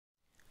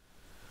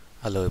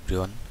Hello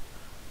everyone.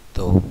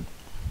 তো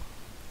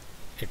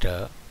এটা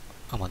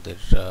আমাদের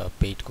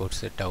পেইড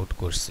কোর্সের ডাউট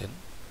কোশ্চেন।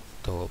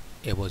 তো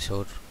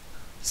এবছর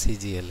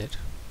সিজিএলের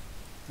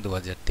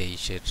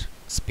 2023-এর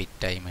স্পিড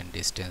টাইম অ্যান্ড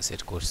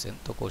ডিস্টেন্সের কোশ্চেন।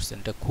 তো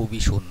কোশ্চেনটা খুবই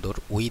সুন্দর।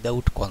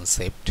 উইদাউট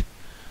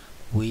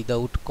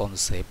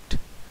কনসেপ্ট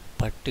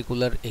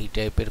পার্টিকুলার এই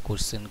টাইপের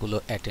কোশ্চেনগুলো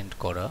অ্যাটেন্ড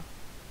করা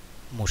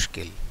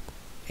মুশকিল।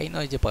 এই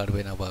নয় যে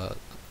পারবে না বা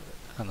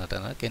না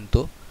টানা,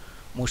 কিন্তু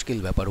মুশকিল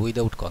ব্যাপার।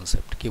 উইদাউট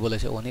কনসেপ্ট কি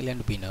বলেছে? Anil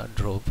and Veena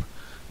drove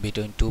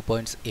between 2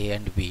 points A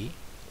and B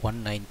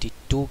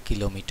 192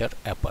 kilometre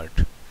apart.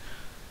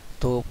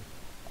 তো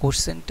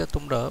কোশ্চেনটা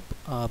তোমরা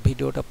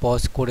ভিডিওটা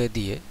পজ করে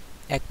দিয়ে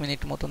 1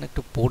 মিনিট মতন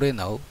একটু পড়ে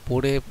নাও,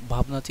 পড়ে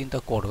ভাবনা চিন্তা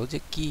করো যে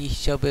কি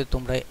হিসাবে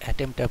তোমরা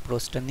অ্যাটেম্পট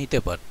অ্যাপ্রোচটা নিতে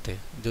পারতে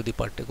যদি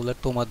পার্টিকুলার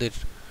তোমাদের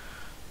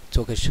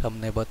চোখের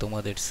সামনে বা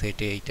তোমাদের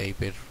সেটে এই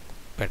টাইপের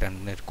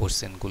প্যাটার্নের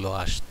কোশ্চেনগুলো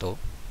আসতো।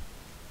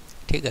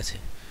 ঠিক আছে,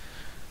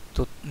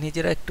 তো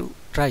নিজেরা একটু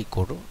ট্রাই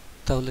করো,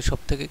 তাহলে সব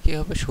থেকে কী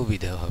হবে,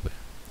 সুবিধা হবে।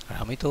 আর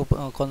আমি তো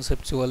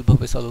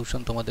কনসেপচুয়ালভাবে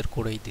সলিউশন তোমাদের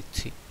করেই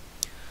দিচ্ছি।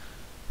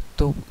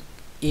 তো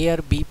এ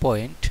আর বি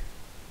পয়েন্ট,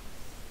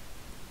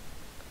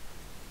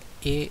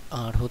 এ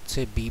আর হচ্ছে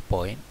বি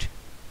পয়েন্ট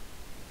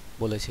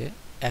বলেছে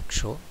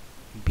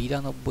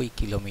 192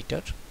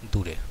 কিলোমিটার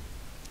দূরে।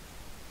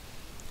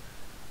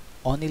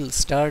 Anil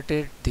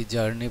started the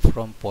journey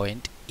from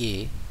point A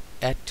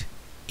at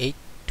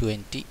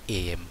 8:20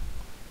 AM।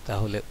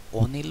 তাহলে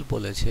অনিল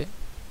বলেছে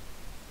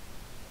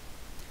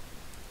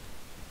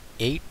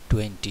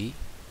 8:20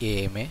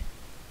 AM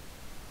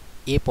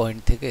এ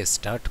পয়েন্ট থেকে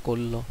স্টার্ট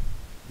করলো,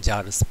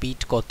 যার স্পিড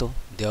কত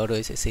দেওয়া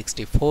রয়েছে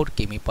 64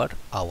 কিমি পার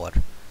আওয়ার।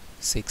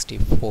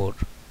 64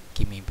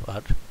 কিমি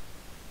পার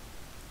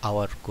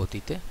আওয়ার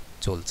গতিতে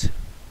চলছে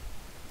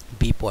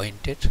বি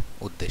পয়েন্টের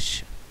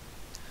উদ্দেশ্যে।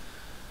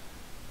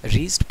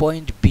 Reached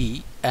point B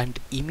and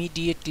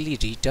immediately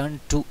return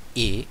to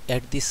A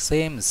at the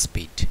same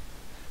speed.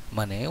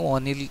 মানে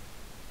অনিল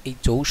এই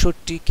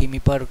 64 কিমি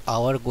পার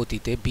আওয়ার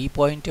গতিতে বি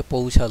পয়েন্টে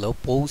পৌঁছালো,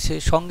 পৌঁছে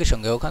সঙ্গে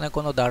সঙ্গে ওখানে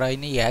কোনো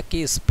দাঁড়ায়নি,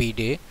 একই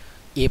স্পিডে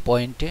এ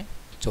পয়েন্টে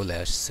চলে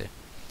আসছে।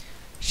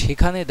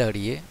 সেখানে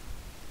দাঁড়িয়ে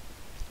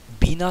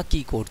বিনা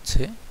কি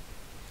করছে?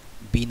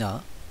 বিনা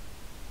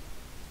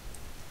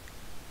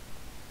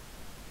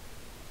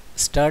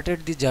started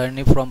the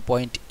journey from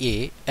point A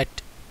at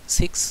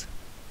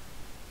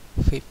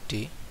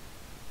 650,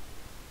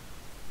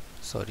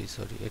 sorry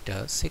এটা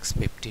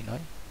 650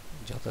 নয়,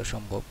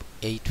 যথাসম্ভব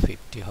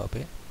 850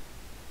 হবে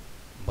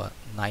বা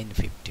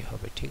 950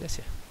 হবে। ঠিক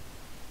আছে,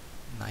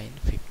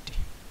 950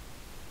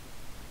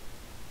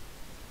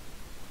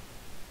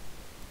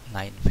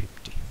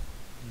 9:50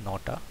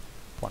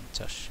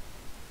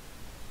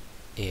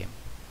 AM।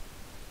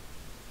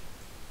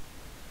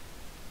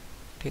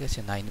 ঠিক আছে,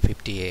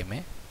 9:50 AM এ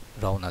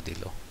রওনা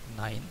দিল।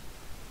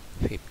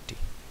 9:50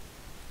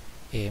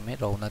 AM এ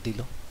রওনা দিল।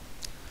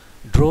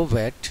 drove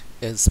at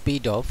a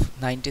speed of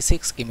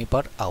 96 কিমি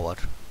পার আওয়ার।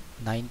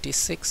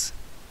 96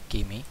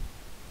 কিমি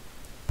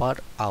পার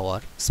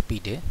আওয়ার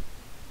স্পিডে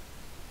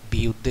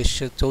বি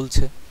উদ্দেশ্যে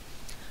চলছে।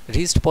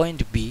 Reached point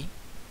B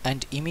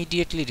and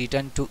immediately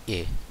return to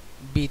A.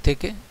 B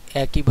থেকে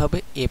একইভাবে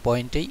এ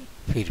পয়েন্টেই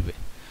ফিরবে।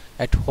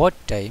 At what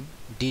time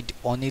did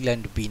Anil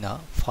and Veena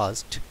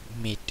first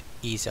meet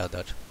each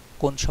other.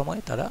 কোন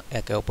সময় তারা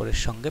একে অপরের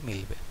সঙ্গে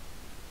মিলবে।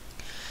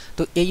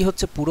 তো এই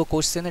হচ্ছে পুরো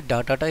কোশ্চেনের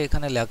ডাটাটা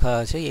এখানে লেখা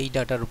আছে। এই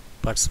ডাটার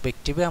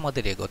পার্সপেক্টিভে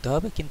আমাদের এগোতে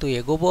হবে, কিন্তু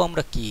এগোবো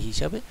আমরা কি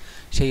হিসাবে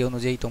সেই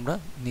অনুযায়ী তোমরা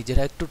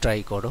নিজেরা একটু ট্রাই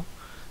করো,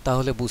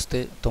 তাহলে বুঝতে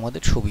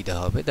তোমাদের সুবিধা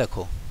হবে।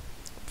 দেখো,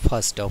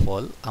 ফার্স্ট অফ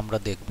অল আমরা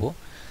দেখব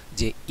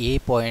যে এ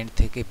পয়েন্ট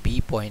থেকে বি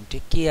পয়েন্টে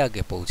কে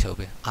আগে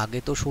পৌঁছাবে। আগে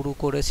তো শুরু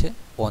করেছে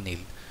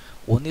অনিল।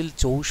 অনিল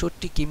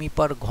 64 কিমি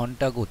পার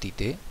ঘন্টা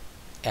গতিতে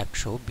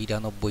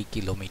 192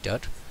 কিলোমিটার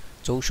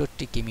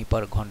 64 কিমি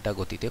পার ঘন্টা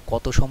গতিতে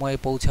কত সময়ে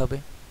পৌঁছাবে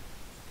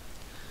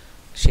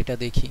সেটা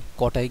দেখি।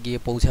 কটায় গিয়ে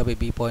পৌঁছাবে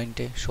বি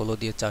পয়েন্টে? 16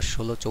 দিয়ে 4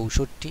 16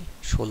 64,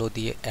 16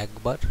 দিয়ে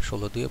একবার,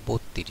 16 দিয়ে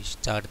 32,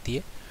 4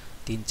 দিয়ে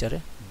 3 4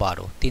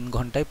 12, 3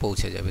 ঘন্টায়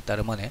পৌঁছে যাবে। তার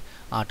মানে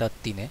 8 আর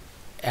 3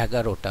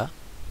 11টা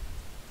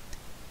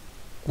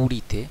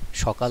 20-তে,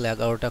 সকাল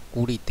 11টা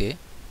 20-তে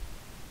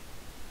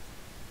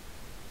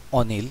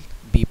অনিল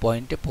বি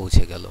পয়েন্টে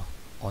পৌঁছে গেল।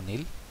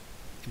 অনিল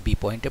বি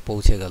পয়েন্টে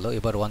পৌঁছে গেল।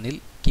 এবার অনিল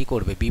কি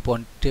করবে? বি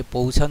পয়েন্টে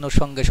পৌঁছানোর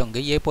সঙ্গে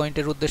সঙ্গেই এ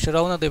পয়েন্টের উদ্দেশ্যে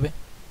রওনা দেবে।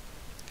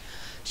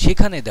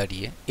 সেখানে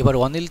দাঁড়িয়ে এবার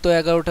অনিল তো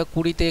 11টা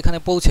 20-তে এখানে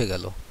পৌঁছে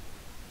গেল,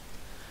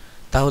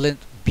 তাহলে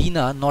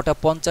বিনা 9টা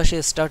 50-এ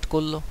স্টার্ট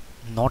করলো।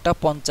 9টা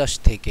 50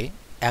 থেকে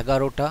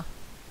 11টা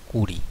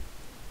 20,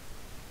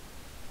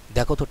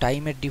 দেখো তো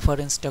টাইমের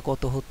ডিফারেন্সটা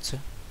কত হচ্ছে।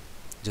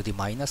 যদি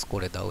মাইনাস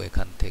করে দাও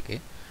এখান থেকে,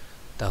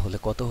 তাহলে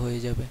কত হয়ে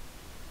যাবে?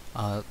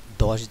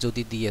 10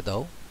 যদি দিয়ে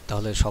দাও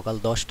তাহলে সকাল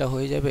 10টা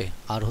হয়ে যাবে,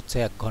 আর হচ্ছে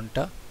 1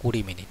 ঘন্টা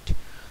 20 মিনিট।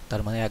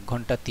 তার মানে 1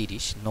 ঘন্টা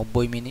 30,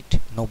 90 মিনিট।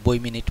 90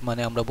 মিনিট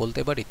মানে আমরা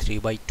বলতে পারি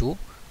 3/2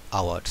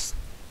 আওয়ার্স,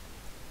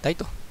 তাই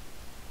তো?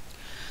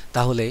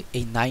 তাহলে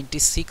এই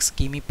 96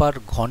 কিমি পার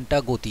ঘন্টা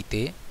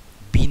গতিতে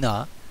বিনা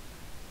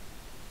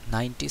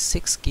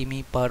 96 কিমি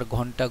পার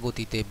ঘন্টা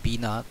গতিতে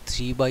বিনা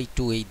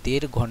 3/2 এই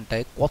 1.5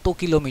 ঘন্টায় কত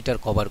কিলোমিটার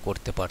কভার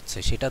করতে পারছে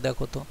সেটা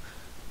দেখো তো।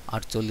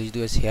 48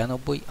 2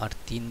 96 আর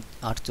 3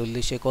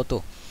 48 কত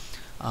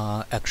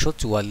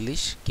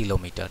 144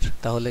 কিলোমিটার।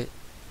 তাহলে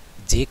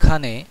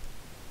যেখানে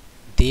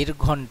 1.5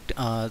 ঘন্টা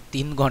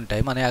 3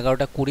 ঘন্টায় মানে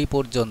 11:20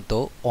 পর্যন্ত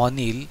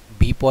অনিল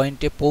বি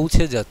পয়েন্টে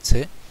পৌঁছে যাচ্ছে,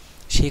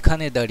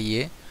 সেখানে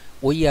দাঁড়িয়ে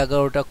ওই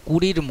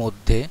 11:20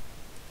 মধ্যে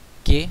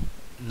কে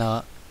না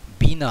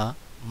বিনা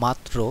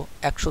মাত্র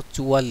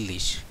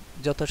 144,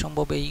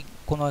 যথাসম্ভব এই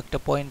কোনো একটা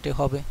পয়েন্টে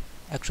হবে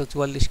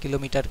 144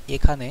 কিলোমিটার।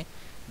 এখানে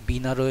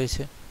বিনা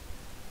রয়েছে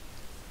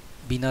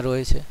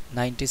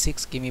 96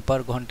 কিমি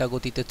পার ঘন্টা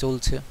গতিতে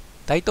চলছে,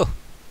 তাই তো।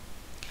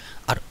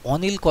 আর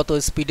অনিল কত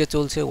স্পিডে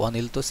চলছে?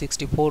 অনিল তো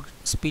 64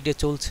 স্পিডে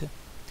চলছে।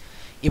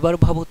 এবার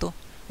ভাবো তো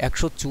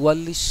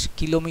 144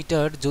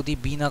 কিলোমিটার যদি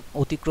বিনা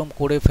অতিক্রম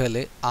করে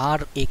ফেলে, আর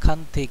এখান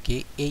থেকে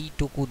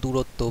এইটুকু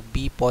দূরত্ব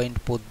বি পয়েন্ট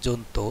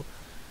পর্যন্ত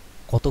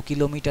কত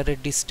কিলোমিটারের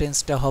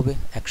ডিস্টেন্সটা হবে?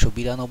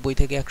 192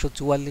 থেকে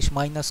 144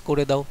 মাইনাস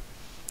করে দাও,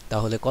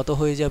 তাহলে কত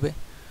হয়ে যাবে?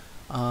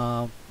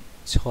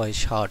 6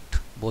 60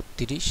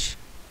 32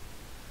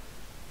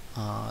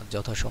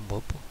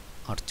 যথাসম্ভব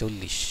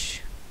 48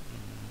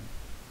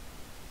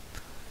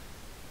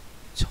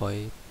 6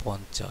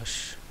 50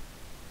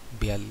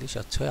 42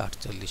 আর 6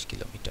 48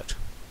 কিলোমিটার,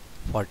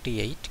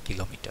 48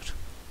 কিলোমিটার।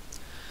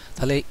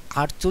 তাহলে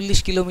 48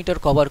 কিলোমিটার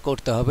কভার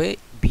করতে হবে।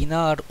 বিনা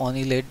আর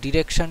অনিলের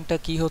ডিরেকশনটা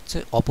কি হচ্ছে?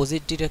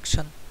 Opposite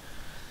direction.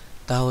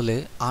 তাহলে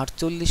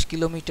 48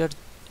 কিলোমিটার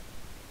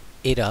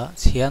এরা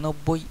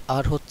 96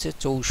 আর হচ্ছে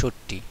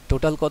 64,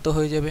 টোটাল কত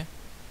হয়ে যাবে?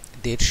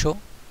 150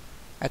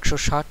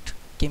 160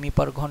 কিমি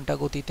পার ঘন্টা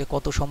গতিতে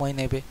কত সময়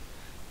নেবে?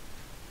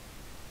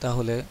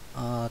 তাহলে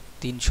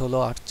 3 16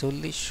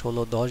 48,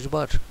 16 10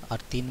 বার আর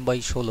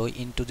 3/16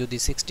 ইন্টু যদি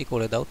 60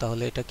 করে দাও,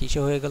 তাহলে এটা কিসে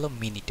হয়ে গেল?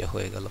 মিনিটে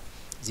হয়ে গেল।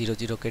 0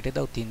 0 কেটে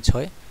দাও, 3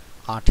 6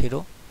 18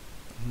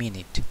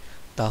 মিনিট।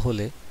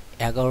 তাহলে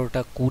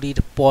 11:20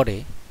 পরে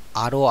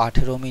আরও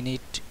 18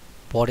 মিনিট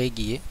পরে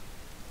গিয়ে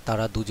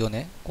তারা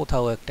দুজনে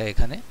কোথাও একটা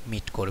এখানে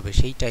মিট করবে।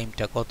 সেই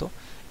টাইমটা কত?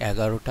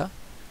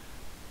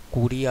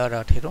 11:20 আর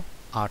 18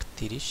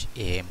 38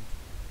 AM।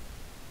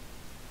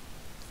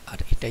 আর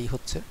এটাই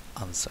হচ্ছে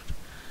answer,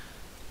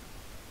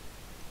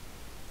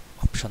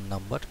 option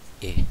number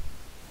A.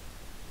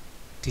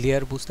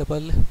 Clear? বুঝতে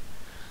পারলে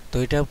তো?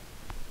 এটা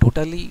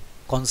টোটালি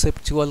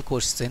কনসেপচুয়াল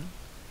কোশ্চেন,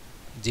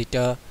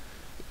 যেটা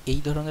এই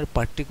ধরনের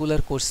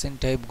particular question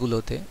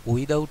টাইপগুলোতে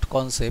without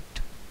concept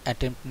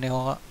attempt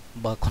নেওয়া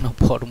বা কোনো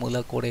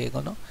ফর্মুলা করে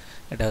এগোনো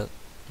এটা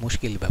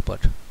মুশকিল ব্যাপার।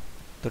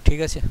 তো ঠিক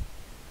আছে।